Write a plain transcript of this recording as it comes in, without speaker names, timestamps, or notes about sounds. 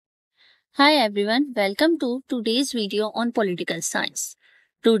Hi everyone, welcome to today's video on political science.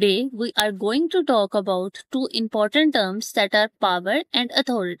 Today we are going to talk about two important terms that are power and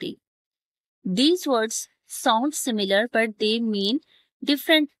authority. These words sound similar but they mean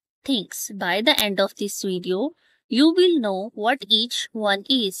different things. By the end of this video, you will know what each one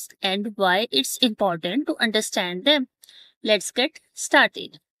is and why it's important to understand them. Let's get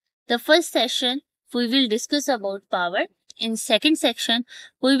started. The first session we will discuss about power. In second section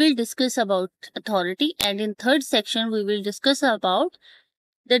we will discuss about authority, and in third section we will discuss about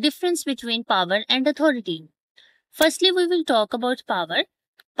the difference between power and authority. Firstly, we will talk about power.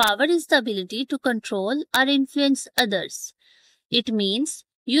 Power is the ability to control or influence others. It means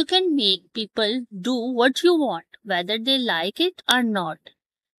you can make people do what you want, whether they like it or not.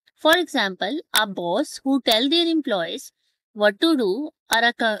 For example, a boss who tells their employees what to do, or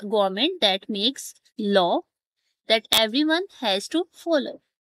a government that makes law that everyone has to follow.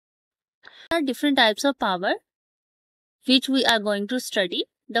 There are different types of power which we are going to study.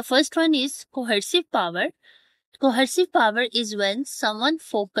 The first one is coercive power. Coercive power is when someone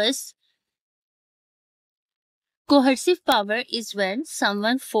forces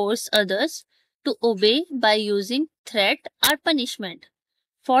others to obey by using threat or punishment.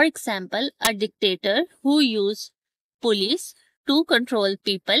 For example, a dictator who uses police to control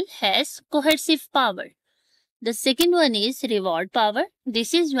people has coercive power. The second one is reward power.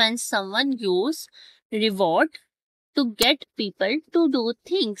 This is when someone uses reward to get people to do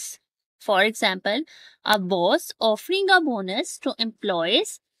things. For example, a boss offering a bonus to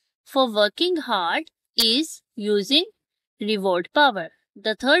employees for working hard is using reward power.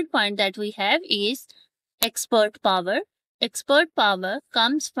 The third point that we have is expert power. Expert power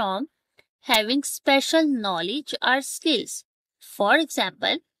comes from having special knowledge or skills. For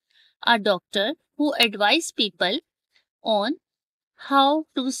example, a doctor who advises people on how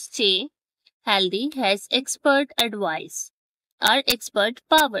to stay healthy has expert advice or expert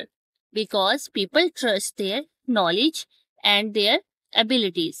power because people trust their knowledge and their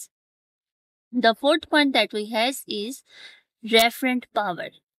abilities. The fourth point that we have is referent power.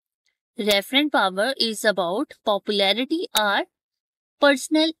 Referent power is about popularity or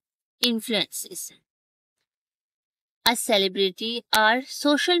personal influences. A celebrity or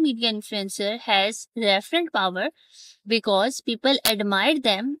social media influencer has referent power because people admire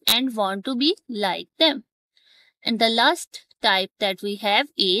them and want to be like them. And the last type that we have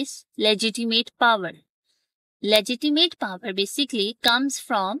is legitimate power. Legitimate power basically comes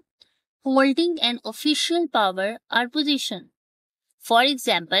from holding an official power or position. For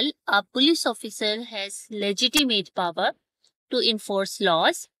example, a police officer has legitimate power to enforce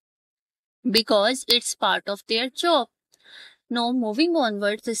laws because it's part of their job. Now, moving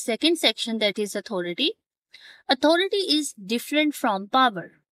onwards, the second section, that is authority. Authority is different from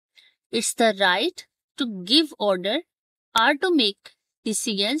power. It's the right to give order or to make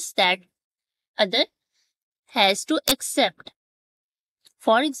decisions that other has to accept.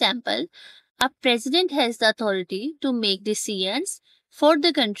 For example, a president has the authority to make decisions for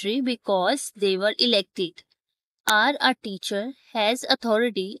the country because they were elected, or a teacher has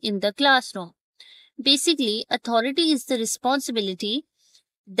authority in the classroom. Basically, authority is the responsibility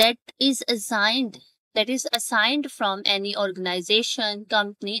that is assigned from any organization,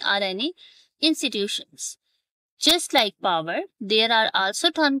 company, or any institutions. Just like power, there are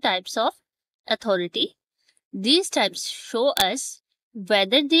also 10 types of authority. These types show us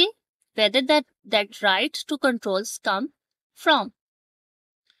whether that right to controls come from.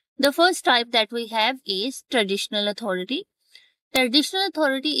 The first type that we have is traditional authority. Traditional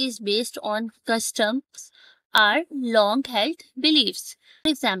authority is based on customs or long-held beliefs.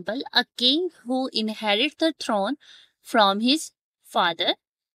 For example, a king who inherits the throne from his father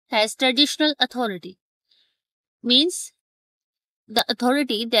has traditional authority. Means the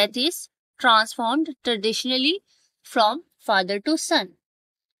authority that is transformed traditionally from father to son.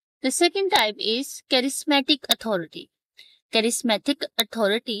 The second type is charismatic authority. Charismatic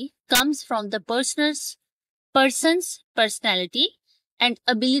authority comes from the person's personality and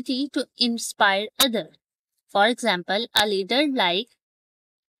ability to inspire others. For example, a leader like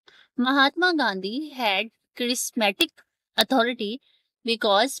Mahatma Gandhi had charismatic authority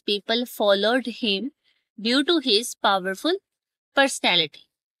because people followed him due to his powerful personality.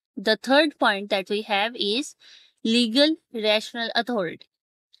 The third point that we have is legal rational authority.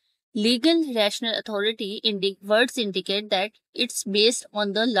 Legal rational authority words indicate that it's based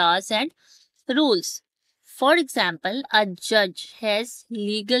on the laws and rules. For example, a judge has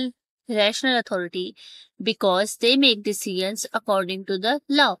legal rational authority because they make decisions according to the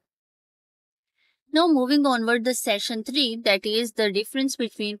law. Now moving onward the session 3, that is the difference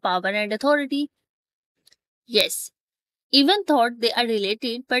between power and authority. Yes, even thought they are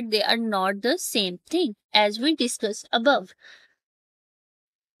related, but they are not the same thing as we discussed above.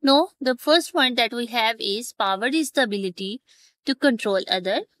 No, the first point that we have is power is the ability to control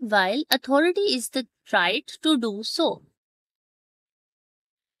other, while authority is the right to do so.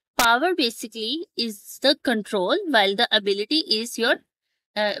 Power basically is the control, while the authority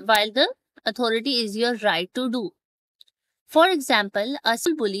is your right to do. For example, a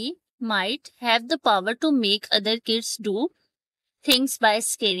school bully might have the power to make other kids do things by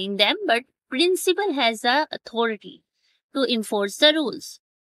scaring them, but principal has the authority to enforce the rules.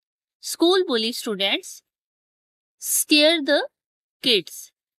 School bully students scare the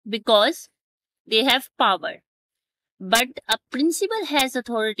kids because they have power, but a principal has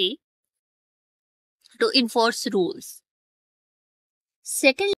authority to enforce rules.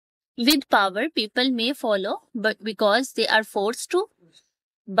 Second, with power, people may follow but because they are forced to,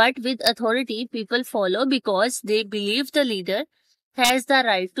 but with authority, people follow because they believe the leader has the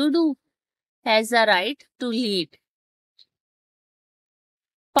right to lead.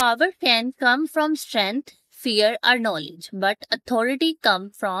 Power can come from strength, fear, or knowledge, but authority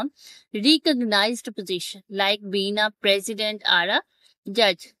comes from recognized position, like being a president or a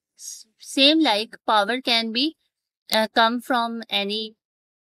judge. Same like power can be come from any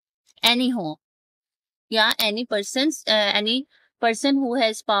home. Yeah, any person who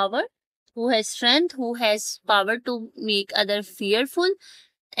has power, who has strength, who has power to make other fearful,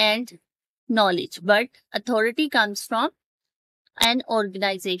 and knowledge. But authority comes from an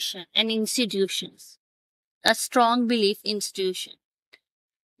organization and institutions, a strong belief institution.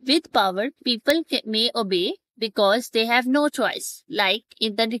 With power, people may obey because they have no choice, like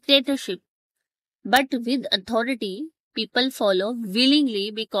in the dictatorship. But with authority, people follow willingly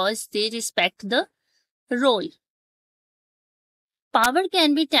because they respect the role. Power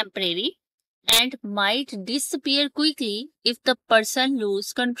can be temporary and might disappear quickly if the person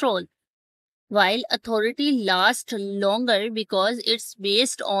loses control, while authority lasts longer because it's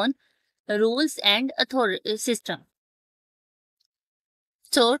based on rules and authority system.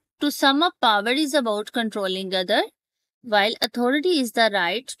 So, to sum up, power is about controlling other, while authority is the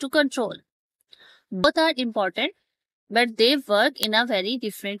right to control. Both are important, but they work in a very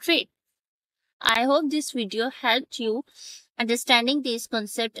different way. I hope this video helped you understanding this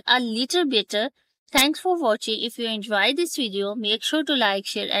concept a little better. Thanks for watching. If you enjoyed this video, make sure to like,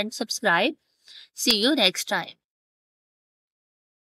 share and subscribe. See you next time.